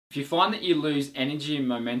If you find that you lose energy and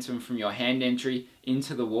momentum from your hand entry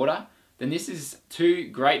into the water, then this is two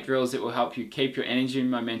great drills that will help you keep your energy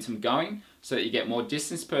and momentum going so that you get more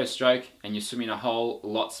distance per stroke and you're swimming a whole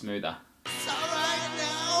lot smoother.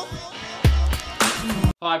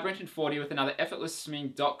 Hi, Brenton40 with another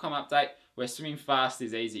effortlessswimming.com update where swimming fast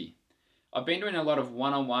is easy. I've been doing a lot of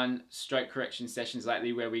one-on-one stroke correction sessions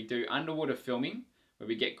lately where we do underwater filming, where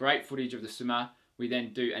we get great footage of the swimmer, we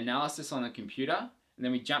then do analysis on the computer, and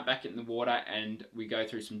then we jump back in the water and we go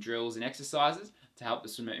through some drills and exercises to help the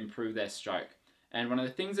swimmer improve their stroke. And one of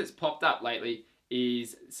the things that's popped up lately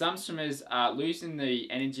is some swimmers are losing the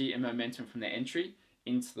energy and momentum from their entry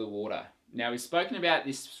into the water. Now, we've spoken about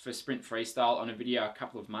this for sprint freestyle on a video a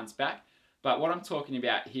couple of months back, but what I'm talking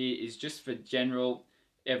about here is just for general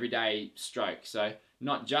everyday stroke. So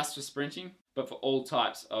not just for sprinting, but for all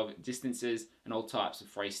types of distances and all types of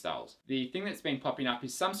freestyles. The thing that's been popping up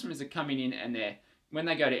is some swimmers are coming in and when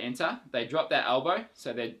they go to enter, they drop their elbow,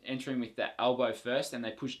 so they're entering with their elbow first and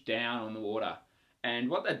they push down on the water. And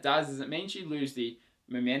what that does is it means you lose the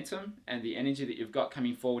momentum and the energy that you've got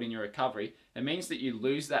coming forward in your recovery. It means that you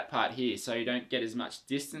lose that part here, so you don't get as much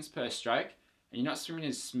distance per stroke and you're not swimming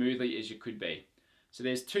as smoothly as you could be. So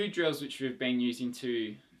there's two drills which we've been using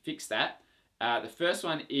to fix that. The first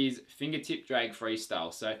one is fingertip drag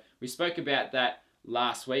freestyle. So we spoke about that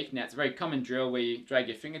last week. Now it's a very common drill where you drag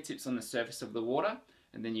your fingertips on the surface of the water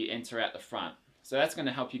and then you enter out the front. So that's going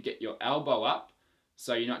to help you get your elbow up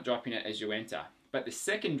so you're not dropping it as you enter. But the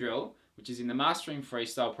second drill, which is in the Mastering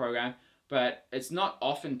Freestyle program, but it's not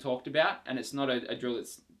often talked about and it's not a drill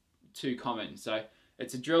that's too common. So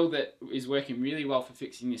it's a drill that is working really well for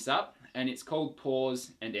fixing this up, and it's called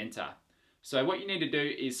pause and enter. So what you need to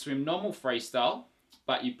do is swim normal freestyle,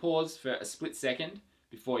 but you pause for a split second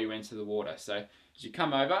before you enter the water. So as you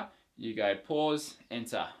come over, you go pause,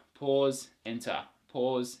 enter, pause, enter,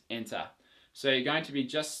 pause, enter. So you're going to be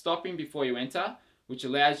just stopping before you enter, which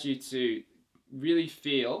allows you to really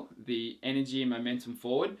feel the energy and momentum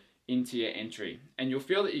forward into your entry. And you'll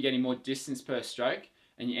feel that you're getting more distance per stroke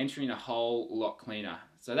and you're entering a whole lot cleaner.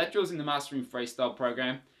 So that drill's in the Mastering Freestyle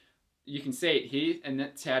program. You can see it here, and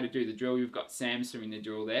that's how to do the drill. You've got Sam swimming the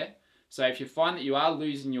drill there. So if you find that you are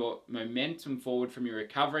losing your momentum forward from your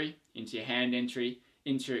recovery into your hand entry,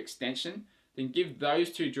 into your extension, then give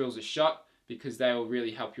those two drills a shot because they will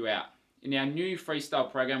really help you out. In our new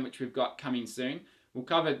freestyle program, which we've got coming soon, we'll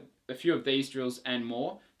cover a few of these drills and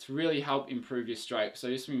more to really help improve your stroke. So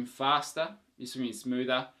you're swimming faster, you're swimming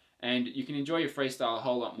smoother, and you can enjoy your freestyle a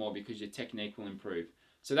whole lot more because your technique will improve.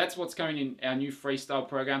 So that's what's coming in our new freestyle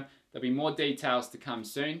program. There'll be more details to come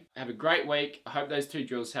soon. Have a great week. I hope those two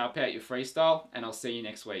drills help out your freestyle, and I'll see you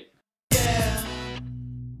next week.